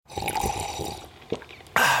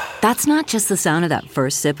That's not just the sound of that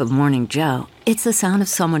first sip of Morning Joe. It's the sound of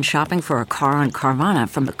someone shopping for a car on Carvana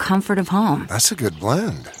from the comfort of home. That's a good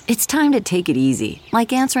blend. It's time to take it easy,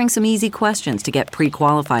 like answering some easy questions to get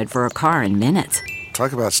pre-qualified for a car in minutes.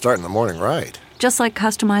 Talk about starting the morning right. Just like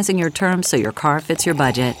customizing your terms so your car fits your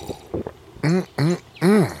budget.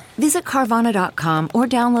 Visit Carvana.com or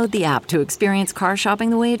download the app to experience car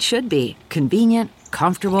shopping the way it should be. Convenient,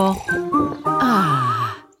 comfortable.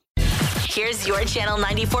 Here's your Channel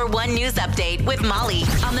 94.1 News Update with Molly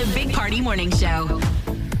on the Big Party Morning Show.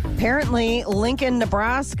 Apparently, Lincoln,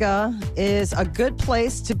 Nebraska is a good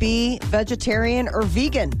place to be vegetarian or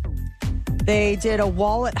vegan. They did a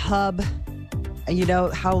Wallet Hub. You know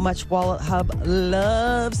how much Wallet Hub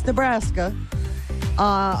loves Nebraska.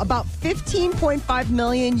 About 15.5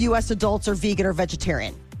 million U.S. adults are vegan or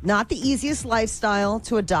vegetarian. Not the easiest lifestyle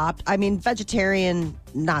to adopt. I mean, vegetarian,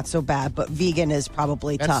 not so bad, but vegan is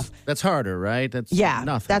probably tough. That's harder, right? That's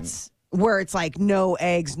nothing. That's where it's like no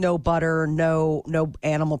eggs, no butter, no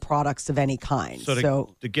animal products of any kind.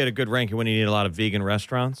 So to get a good ranking, when you need a lot of vegan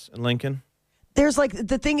restaurants in Lincoln? There's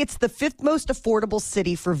it's the fifth most affordable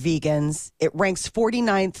city for vegans. It ranks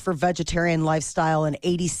 49th for vegetarian lifestyle and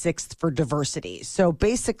 86th for diversity. So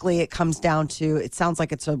basically it comes down to, it sounds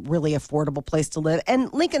like it's a really affordable place to live.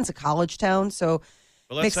 And Lincoln's a college town, so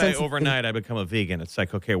But let's say overnight I become a vegan. It's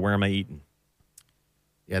like, okay, where am I eating?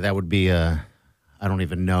 Yeah, that would be, I don't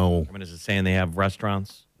even know. I mean, is it saying they have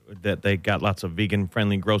restaurants that they got lots of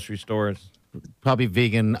vegan-friendly grocery stores? Probably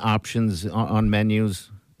vegan options on menus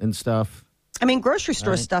and stuff. I mean, grocery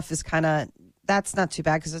store stuff is that's not too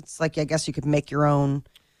bad because it's like, I guess you could make your own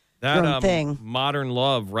thing. Modern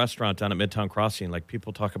Love restaurant down at Midtown Crossing, like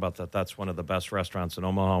people talk about that. That's one of the best restaurants in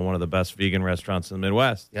Omaha, one of the best vegan restaurants in the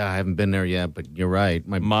Midwest. Yeah, I haven't been there yet, but you're right.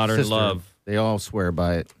 My Modern sister, Love. They all swear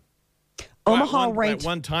by it. Omaha ranked. At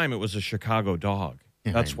one time, it was a Chicago dog.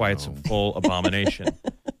 That's why it's a full abomination.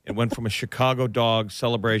 It went from a Chicago dog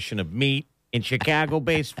celebration of meat and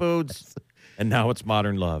Chicago-based foods, and now it's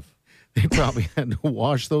Modern Love. They probably had to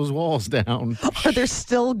wash those walls down. Are there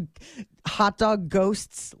still hot dog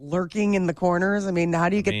ghosts lurking in the corners? I mean, how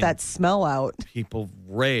do you get that smell out? People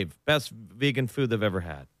rave. Best vegan food they've ever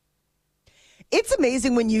had. It's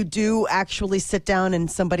amazing when you do actually sit down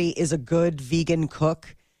and somebody is a good vegan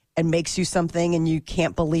cook and makes you something and you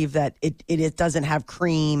can't believe that it doesn't have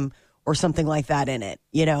cream or something like that in it.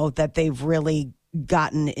 You know, that they've really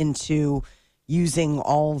gotten into using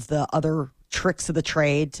all of the other tricks of the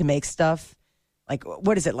trade to make stuff. Like,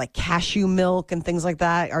 what is it, like cashew milk and things like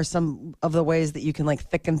that are some of the ways that you can like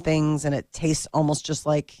thicken things and it tastes almost just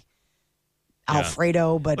like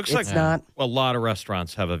Alfredo, but it's not. Well, a lot of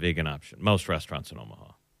restaurants have a vegan option. Most restaurants in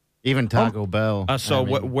Omaha. Even Taco Bell.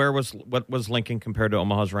 What was Lincoln compared to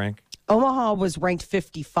Omaha's rank? Omaha was ranked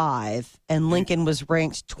 55 and Lincoln was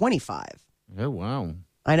ranked 25. Oh, wow.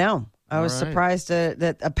 I know. I was surprised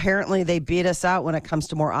that apparently they beat us out when it comes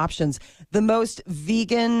to more options. The most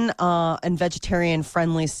vegan and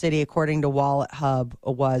vegetarian-friendly city, according to Wallet Hub,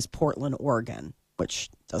 was Portland, Oregon, which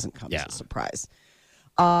doesn't come as a surprise.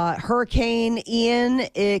 Hurricane Ian,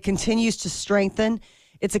 it continues to strengthen.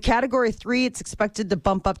 It's a Category 3. It's expected to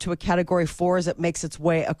bump up to a Category 4 as it makes its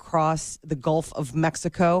way across the Gulf of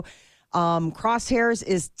Mexico. Crosshairs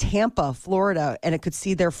is Tampa, Florida, and it could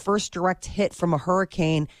see their first direct hit from a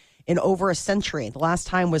hurricane in over a century. The last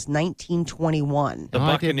time was 1921. The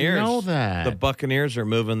Buccaneers. I didn't know that. The Buccaneers are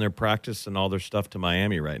moving their practice and all their stuff to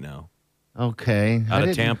Miami right now. Okay. Out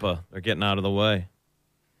of Tampa. They're getting out of the way.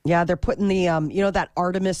 Yeah, they're putting the, that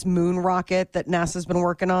Artemis moon rocket that NASA's been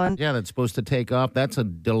working on. Yeah, that's supposed to take off. That's a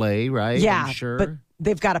delay, right? Yeah, I'm sure. but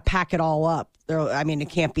they've got to pack it all up. It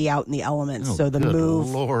can't be out in the elements. So the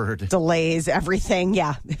move delays everything.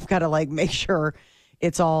 Yeah, they've got to make sure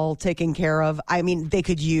it's all taken care of. I mean, they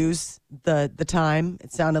could use the time.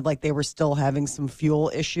 It sounded like they were still having some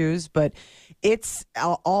fuel issues, but it's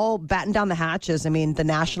all batten down the hatches. I mean, the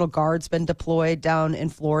National Guard's been deployed down in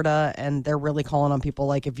Florida, and they're really calling on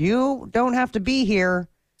people if you don't have to be here,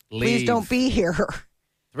 please don't be here.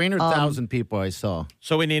 300,000 people I saw.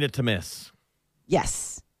 So we need it to miss.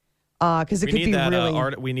 Yes, because it could be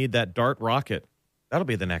really... we need that DART rocket. That'll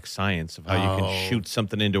be the next science of how you can shoot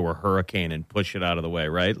something into a hurricane and push it out of the way,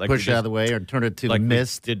 right? Push it out of the way or turn it to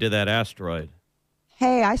mist. We did to that asteroid.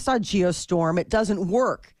 Hey, I saw Geostorm. It doesn't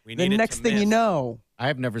work. The next thing you know. I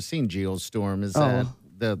have never seen Geostorm. Is that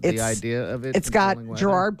the idea of it? It's got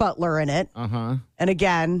Gerard Butler in it. Uh-huh. And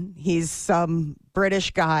again, he's some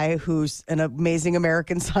British guy who's an amazing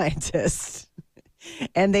American scientist.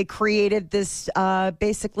 And they created this,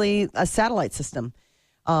 basically, a satellite system.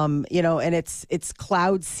 And it's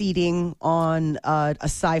cloud seeding on a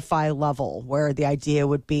sci-fi level where the idea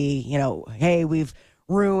would be, hey, we've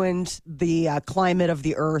ruined the climate of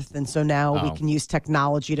the earth, and so now we can use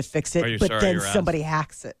technology to fix it, but then somebody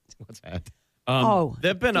hacks it. What's that?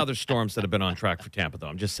 There have been other storms that have been on track for Tampa, though.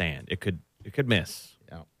 I'm just saying it could miss.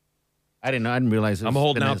 Yeah. I didn't know. I didn't realize I'm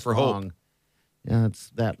holding out for long. hope. Yeah,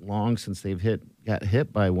 it's that long since they've got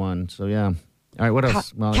hit by one. So yeah. All right. What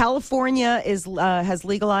else? California has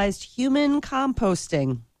legalized human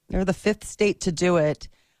composting. They're the 5th state to do it.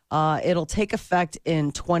 It'll take effect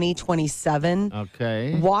in 2027.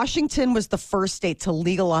 Okay. Washington was the first state to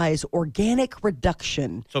legalize organic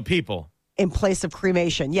reduction. So people. In place of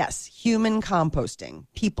cremation. Yes, human composting.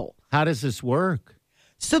 People. How does this work?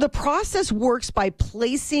 So the process works by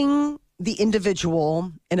placing the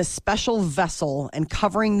individual in a special vessel and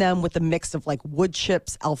covering them with a mix of like wood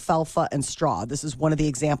chips, alfalfa, and straw. This is one of the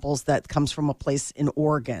examples that comes from a place in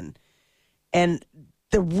Oregon. And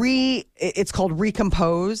it's called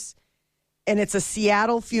Recompose. And it's a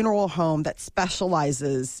Seattle funeral home that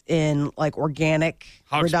specializes in like organic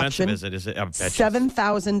reduction. How expensive is it?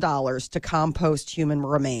 $7,000 to compost human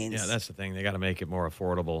remains. Yeah, that's the thing. They got to make it more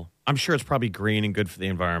affordable. I'm sure it's probably green and good for the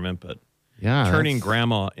environment, but yeah, turning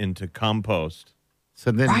grandma into compost.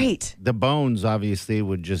 So then the bones obviously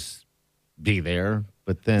would just be there,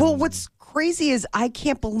 but then... Well, what's crazy is I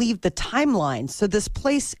can't believe the timeline. So this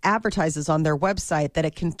place advertises on their website that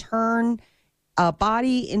it can turn a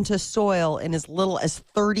body into soil in as little as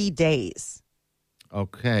 30 days.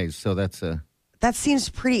 Okay, so that seems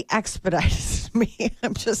pretty expedited to me.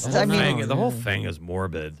 The whole thing is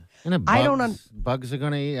morbid. And bugs are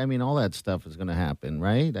going to eat. I mean, all that stuff is going to happen,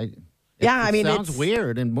 right? It sounds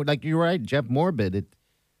weird. And like you're right, Jeff, morbid.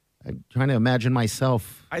 I'm trying to imagine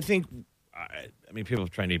myself. I think, people are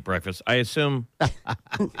trying to eat breakfast. I assume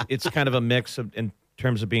it's kind of a mix in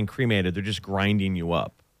terms of being cremated. They're just grinding you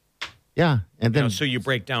up. Yeah, and then so you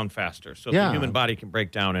break down faster. So the human body can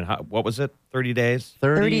break down in what was it? 30 days.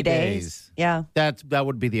 30 days. Yeah, that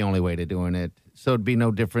would be the only way to doing it. So it'd be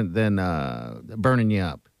no different than burning you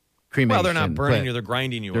up. Cremation. Well, they're not burning you; they're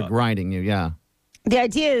grinding you up. They're grinding you. Yeah. The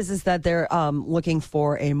idea is that they're looking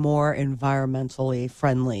for a more environmentally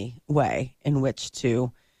friendly way in which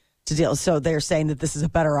to deal. So they're saying that this is a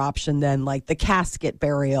better option than like the casket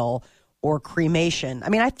burial or cremation. I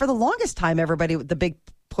mean, for the longest time, the big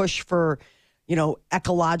push for,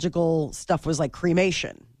 ecological stuff was like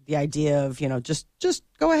cremation. The idea of, just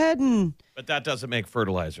go ahead and... But that doesn't make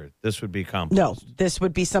fertilizer. This would be compost. No, this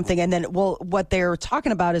would be something. And then, what they're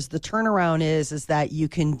talking about is the turnaround is that you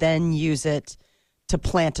can then use it to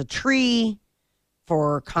plant a tree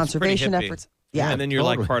for conservation efforts. Yeah. And then you're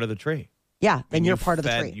like part of the tree. Yeah, then you're part of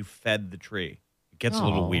the tree. You fed the tree. It gets a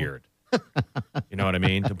little weird. You know what I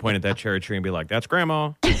mean? To point at that cherry tree and be like, that's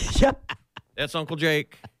Grandma. Yep. That's Uncle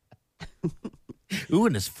Jake. Ooh,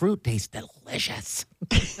 and this fruit tastes delicious.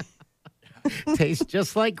 Tastes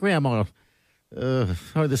just like Grandma.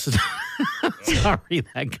 This is... Sorry,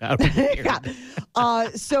 that got weird. Yeah.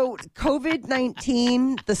 So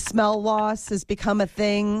COVID-19, the smell loss has become a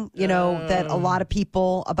thing, that a lot of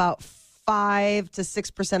people, about 5 to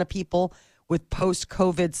 6% of people with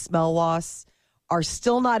post-COVID smell loss are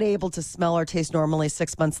still not able to smell or taste normally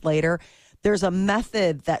 6 months later. There's a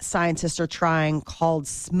method that scientists are trying called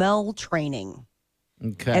smell training.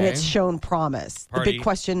 Okay. And it's shown promise. Party, the big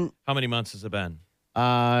question... How many months has it been?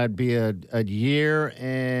 It'd be a year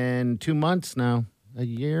and 2 months now. A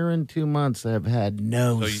year and 2 months I've had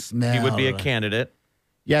no smell. You would be a candidate.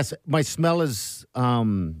 Yes, my smell is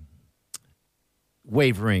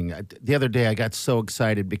wavering. The other day I got so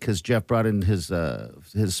excited because Jeff brought in his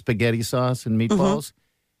spaghetti sauce and meatballs.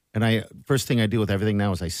 Mm-hmm. And first thing I do with everything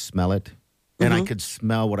now is I smell it. And I could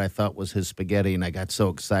smell what I thought was his spaghetti, and I got so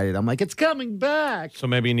excited. I'm like, it's coming back. So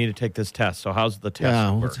maybe you need to take this test. So how's the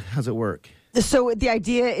test work? How's it work? So the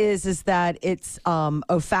idea is that it's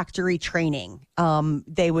olfactory training.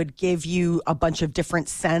 They would give you a bunch of different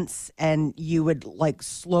scents, and you would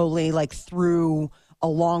slowly through a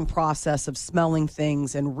long process of smelling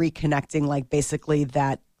things and reconnecting basically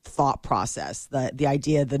that thought process. The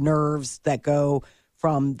idea, the nerves that go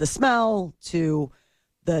from the smell to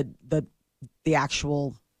the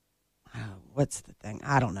actual, what's the thing?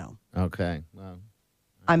 I don't know. Okay. Well,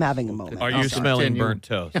 I'm having a moment. Are you smelling burnt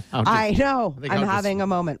toast? I know. I'm having a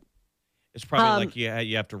moment. It's probably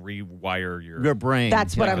you have to rewire your brain.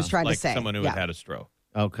 That's what I was trying to say. Like someone who had a stroke.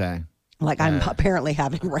 Okay. I'm apparently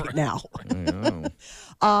having right now.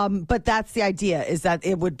 But that's the idea, is that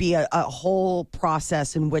it would be a whole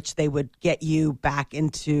process in which they would get you back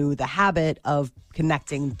into the habit of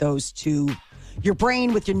connecting those two, your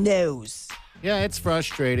brain with your nose. Yeah, it's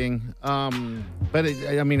frustrating. But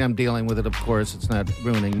I'm dealing with it, of course. It's not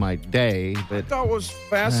ruining my day. I But thought what was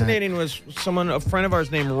fascinating was a friend of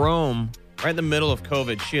ours named Rome, right in the middle of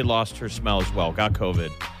COVID, she had lost her smell as well, got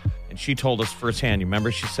COVID. And she told us firsthand, you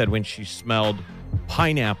remember she said when she smelled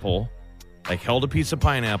pineapple, like held a piece of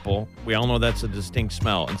pineapple, we all know that's a distinct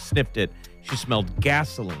smell, and sniffed it, she smelled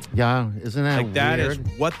gasoline. yeah, isn't that Like that is,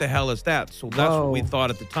 weird? what the hell is that? So that's what we thought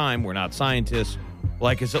at the time. We're not scientists.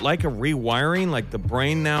 Like, is it like a rewiring? Like the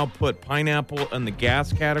brain now put pineapple in the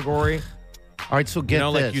gas category? All right, so get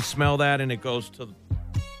this. Like you smell that and it goes to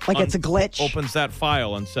Like it's a glitch. opens that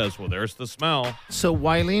file and says, well, there's the smell. So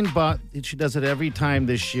Wileen bought, she does it every time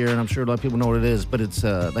this year, and I'm sure a lot of people know what it is, but it's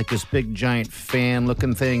like this big giant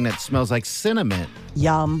fan-looking thing that smells like cinnamon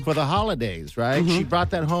Yum. for the holidays, right? She brought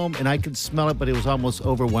that home, and I could smell it, but it was almost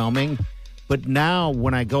overwhelming. But now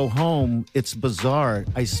when I go home, it's bizarre.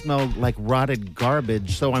 I smell like rotted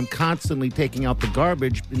garbage, so I'm constantly taking out the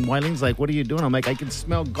garbage, and Wileen's like, what are you doing? I'm like, I can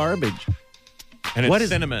smell garbage. And What it's is-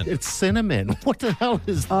 cinnamon. It's cinnamon. What the hell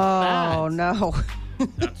is that? Oh, no.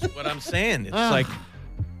 That's what I'm saying. It's like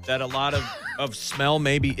that a lot of smell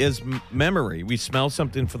maybe is memory. We smell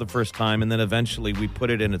something for the first time, and then eventually we put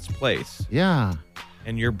it in its place. Yeah.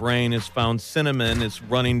 And your brain has found cinnamon is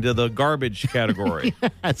running to the garbage category.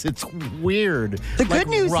 Yes, it's weird. The Like good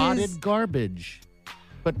news rotted is- garbage.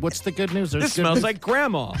 But what's the good news? There's This good smells news. like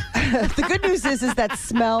grandma. The good news is that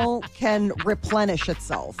smell can replenish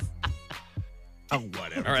itself. Oh,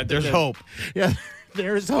 whatever. All right, there's hope. Yeah,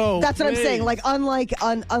 there's hope. That's what I'm saying. Please. Like,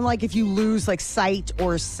 unlike if you lose like sight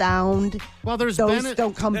or sound, well, there's those been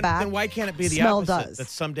don't come back. Then why can't it be the Smell opposite? does. That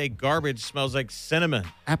someday garbage smells like cinnamon.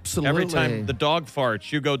 absolutely Every time the dog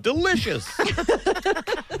farts, you go, delicious.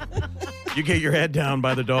 You get your head down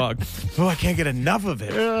by the dog. Oh, I can't get enough of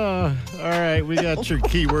it. All right, we got your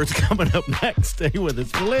keywords coming up next. Stay with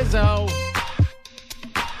us, Lizzo.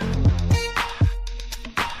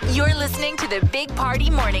 You're listening to the Big Party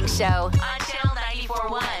Morning Show on Channel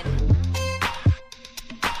 94.1.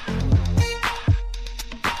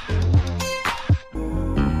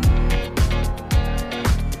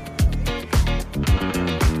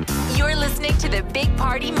 You're listening to the Big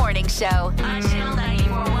Party Morning Show on Channel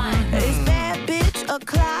 94.1. It's that bitch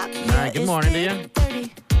o'clock. All right, good morning to you.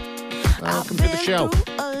 Welcome to the show.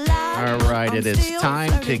 All right, it is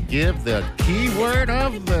time to give the keyword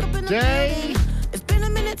of the day. It's been a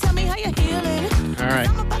minute, tell me how you're healing. All right,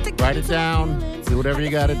 write it down. Do whatever you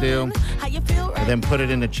got to do. And then put it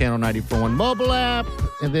in the Channel 94.1 mobile app.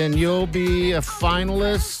 And then you'll be a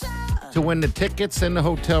finalist to win the tickets in the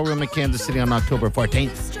hotel room in Kansas City on October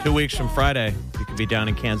 14th. 2 weeks from Friday, you could be down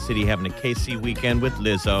in Kansas City having a KC weekend with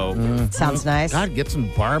Lizzo. Sounds nice. God, get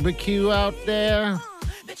some barbecue out there.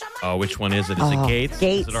 Oh, which one is it? Is it Gates?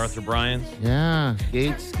 Gates. Is it Arthur Bryan's? Yeah,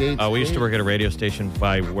 Gates. We used to work at a radio station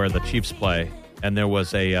by where the Chiefs play, and there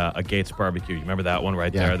was a Gates barbecue. You remember that one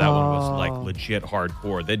right Yeah. there? That one was like legit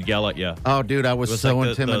hardcore. They'd yell at you. Oh, dude, I It was was so like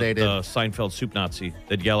intimidated. The Seinfeld soup Nazi.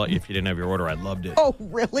 They'd yell at you if you didn't have your order. I loved it. Oh,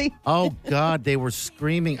 really? Oh, God, they were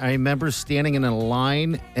screaming. I remember standing in a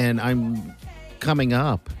line, and I'm coming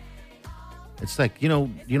up. It's like, you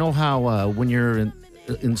know how when you're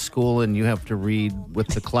in school and you have to read with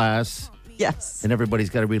the class, Yes. and everybody's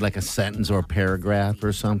got to read like a sentence or a paragraph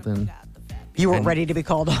or something. You were ready to be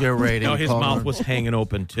called on. You're ready. No, to his call mouth her. was hanging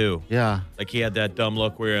open too. Yeah. Like he had that dumb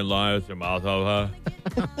look where you're in line with your mouth open.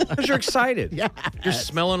 Because you're excited. Yeah. You're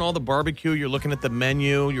smelling all the barbecue. You're looking at the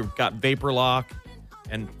menu. You've got vapor lock.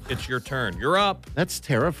 And it's your turn. You're up. That's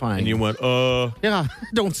terrifying. And you went, Yeah.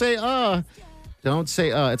 Don't say, Don't say,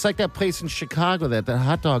 It's like that place in Chicago, that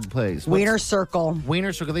hot dog place. Wiener Circle.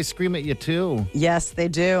 Wiener Circle. They scream at you, too. Yes, they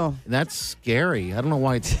do. That's scary. I don't know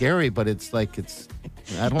why it's scary, but it's like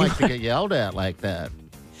I don't like to get yelled at like that.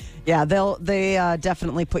 Yeah, they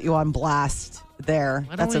definitely put you on blast there.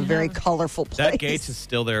 Why don't That's a we very have- colorful place. that Gates is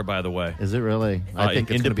still there, by the way. Is it really? I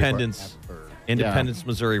think it's gonna be Independence. forever. Independence,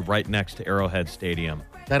 Missouri, right next to Arrowhead Stadium.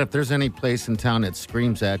 That if there's any place in town that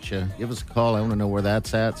screams at you, give us a call. I want to know where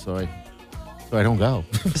that's at, so I don't go.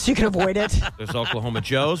 So you can avoid it. There's Oklahoma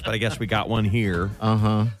Joe's, but I guess we got one here.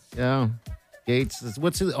 Yeah. Gates.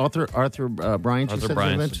 What's his Arthur Bryant? you Arthur said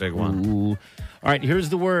Bryant's that? the big one. Ooh. All right, here's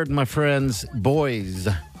the word, my friends. Boys.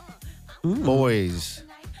 Boys.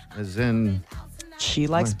 As in, She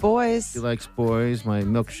likes boys. she likes boys. My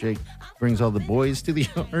milkshake brings all the boys to the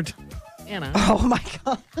yard. Oh, my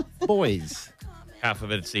God. Boys. Half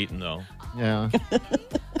of it's eaten, though. Yeah.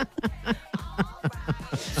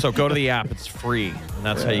 So go to the app. It's free. And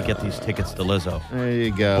that's how you get these tickets to Lizzo. There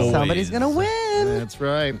you go. Boys. Somebody's going to win. That's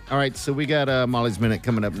right. All right, so we got Molly's Minute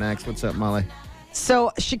coming up next. What's up, Molly?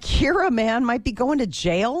 So Shakira, man, might be going to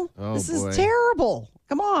jail. Oh, this boy. is terrible.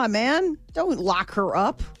 Come on, man. Don't lock her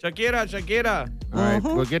up. Shakira. All right,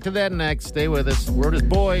 we'll get to that next. Stay with us. Word is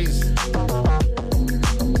boys.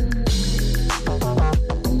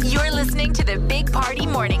 You're listening to the Big Party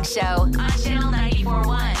Morning Show on Channel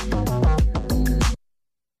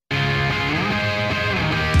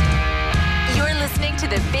 94.1. You're listening to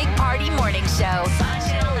the Big Party Morning Show on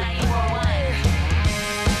Channel 94.1.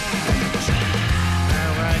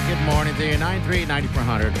 All right, good morning to you.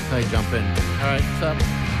 938-9400. How you jump in? All right, what's up?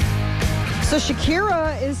 So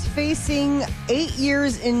Shakira is facing 8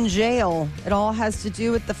 years in jail. It all has to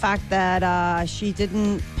do with the fact that she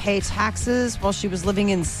didn't pay taxes while she was living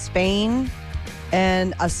in Spain.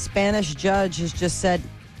 And a Spanish judge has just said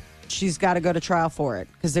she's got to go to trial for it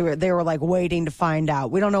because they were like waiting to find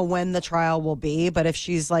out. We don't know when the trial will be, but if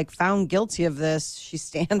she's like found guilty of this, she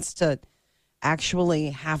stands to actually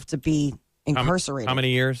have to be incarcerated. How many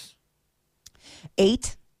years?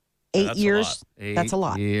 8 That's a years. Eight That's a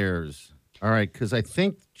lot. years. All right, because I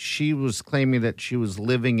think she was claiming that she was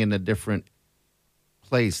living in a different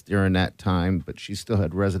place during that time, but she still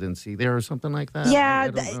had residency there or something like that. Yeah, I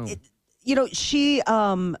don't know. She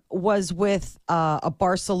was with a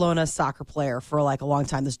Barcelona soccer player for like a long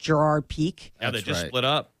time. This Gerard Pique, Yeah, they That's just right. split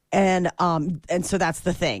up. and so that's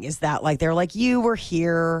the thing is that like they're like you were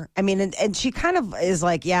here. I mean, and she kind of is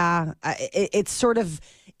like, yeah, it's sort of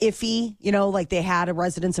iffy, like they had a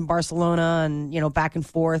residence in Barcelona and back and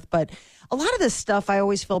forth, but. A lot of this stuff, I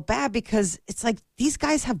always feel bad because it's like these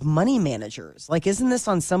guys have money managers. Like, isn't this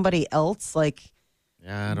on somebody else? Like,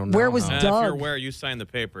 Yeah, I don't know. Where was how. If Doug. you're aware you signed the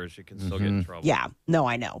papers, you can still get in trouble. yeah, no,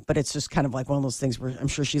 I know. But it's just kind of like one of those things where I'm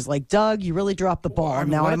sure she's like, Doug, you really dropped the ball. I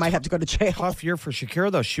mean, Now what I a might have to go to jail. Tough year for Shakira,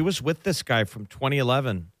 though. She was with this guy from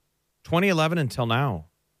 2011 until now.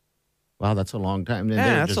 Wow, that's a long time. And Yeah,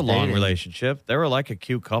 they're that's just a long dating. relationship. They were like a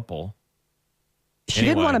cute couple. She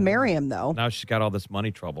didn't Anyway. want to marry him, though. Now she's got all this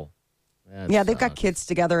money trouble. That Yeah, they've got sucks. kids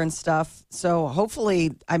together and stuff. So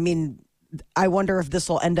hopefully, I mean, I wonder if this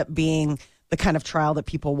will end up being the kind of trial that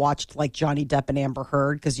people watched like Johnny Depp and Amber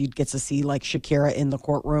Heard because you'd get to see like Shakira in the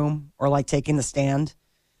courtroom or like taking the stand.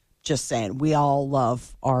 Just saying, we all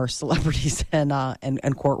love our celebrities and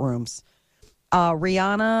courtrooms.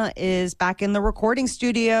 Rihanna is back in the recording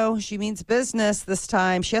studio. She means business this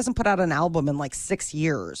time. She hasn't put out an album in like 6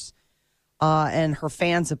 years. And her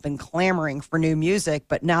fans have been clamoring for new music.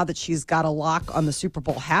 But now that she's got a lock on the Super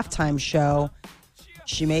Bowl halftime show,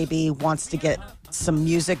 she maybe wants to get some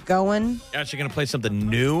music going. Yeah, she's going to play something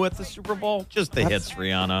new at the Super Bowl? Just the hits,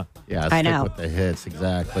 Rihanna. Yeah, I stick know. with the hits,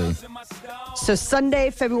 exactly. So Sunday,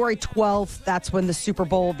 February 12th, that's when the Super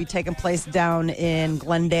Bowl will be taking place down in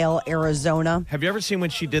Glendale, Arizona. Have you ever seen when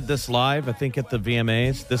she did this live, I think at the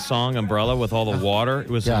VMAs, this song, Umbrella, with all the water? It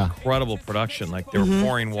was Yeah. an incredible production. Like they were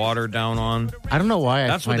pouring water down on. I don't know why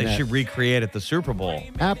That's what find they that. should recreate at the Super Bowl.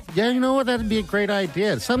 Yeah, you know what? That'd be a great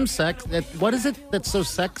idea. Some sex. What is it that's so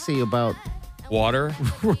sexy about Water,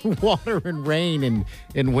 water and rain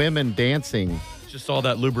and women dancing? just all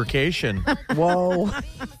that lubrication. Whoa.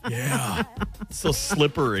 Yeah. It's so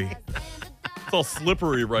slippery. It's all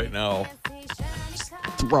slippery right now.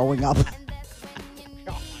 Throwing up.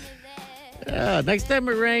 Next time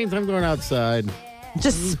it rains, I'm going outside.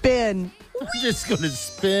 Just spin. I'm just going to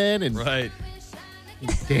spin and Right.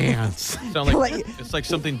 dance. Sound like, Like- it's like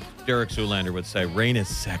something Derek Zoolander would say, rain is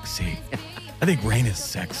sexy. I think rain is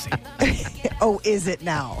sexy. Oh, is it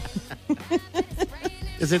now?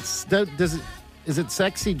 Is it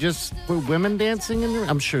sexy just for women dancing?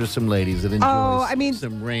 I'm sure some ladies that enjoy I mean-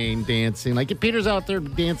 some rain dancing. Like if Peter's out there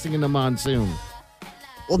dancing in the monsoon.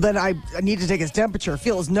 Well, then I need to take his temperature,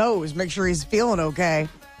 feel his nose, make sure he's feeling okay.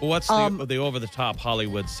 Well, what's the over-the-top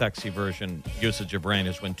Hollywood sexy version usage of rain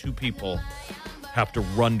is when two people have to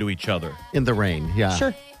run to each other In the rain, yeah.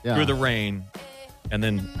 Sure. Yeah. through the rain and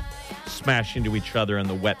then smash into each other in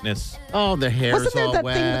the wetness. Oh, the hair's Wasn't there all that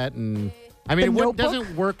thing wet. And I mean, The it Notebook?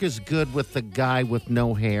 doesn't work as good with the guy with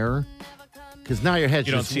no hair. Because now your head's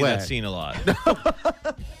You don't just see wet. that scene a lot.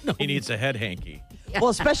 He needs a head hanky. Well,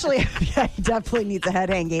 especially, yeah, he definitely needs a head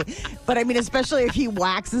hanging. But I mean, especially if he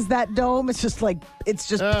waxes that dome, it's just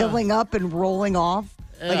pilling up and rolling off.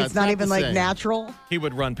 Like Yeah, it's not even the like same. natural. He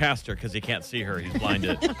would run past her because he can't see her. He's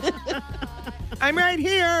blinded. I'm right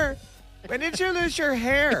here. When did you lose your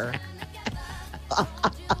hair?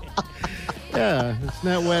 Yeah, it's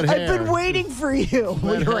not wet hair. I've been waiting for you.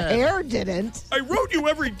 Well, Wet your head. hair didn't. I wrote you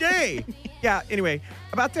every day. Yeah, anyway,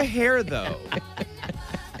 about the hair, though.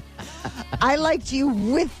 I liked you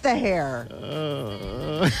with the hair.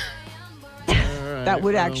 That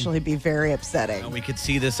would actually be very upsetting. And we could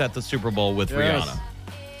see this at the Super Bowl with Yes. Rihanna.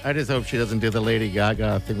 I just hope she doesn't do the Lady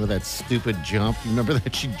Gaga thing with that stupid jump. You remember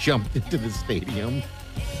that she jumped into the stadium?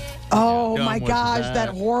 Oh dumb my was gosh, that? that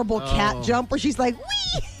horrible cat jump where she's like,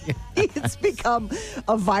 wee! It's become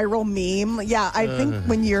a viral meme. Yeah, I think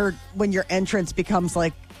when your entrance becomes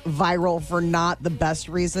like viral for not the best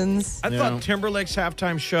reasons. I thought Timberlake's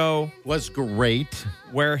halftime show Was great.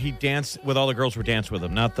 where he danced with all the girls were dancing with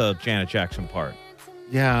him, not the Janet Jackson part.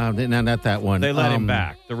 Yeah, no, not that one. They let him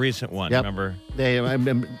back. The recent one, Yep. remember?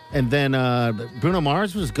 And then Bruno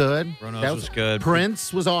Mars was good. That was good.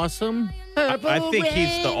 Prince was awesome. I think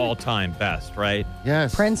he's the all-time best, right?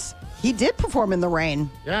 Yes. Prince, he did perform in the rain.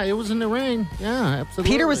 Yeah, it was in the rain. Yeah,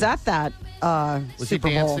 absolutely. Peter was at that Was Super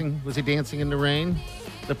he Bowl. dancing? Was he dancing in the rain?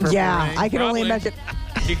 The purple Yeah, rain? I can only Probably. imagine.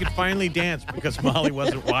 He could finally dance because Molly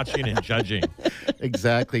wasn't watching and judging.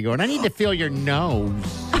 Exactly. Going, I need to feel your nose.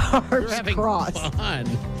 You're Arms having crossed. fun.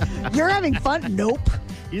 You're having fun? Nope.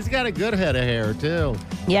 He's got a good head of hair, too.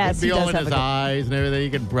 Yes, It'd be he all does in have his a good- eyes and everything. You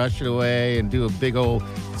can brush it away and do a big old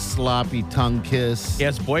sloppy tongue kiss. He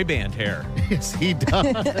has boy band hair. Yes, he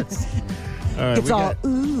does. All right, It's all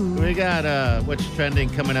ooh. We got what's trending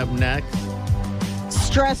coming up next.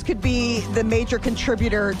 Stress could be the major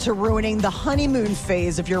contributor to ruining the honeymoon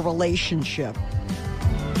phase of your relationship.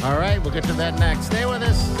 All right, we'll get to that next. Stay with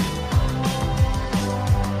us.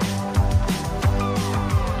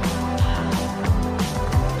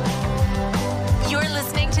 You're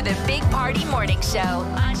listening to the Big Party Morning Show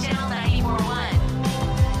on Channel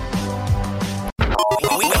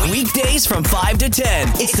 94.1. Weekdays from 5 to 10.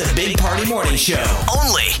 It's the Big Party Morning Show.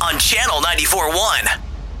 Only on Channel 94.1.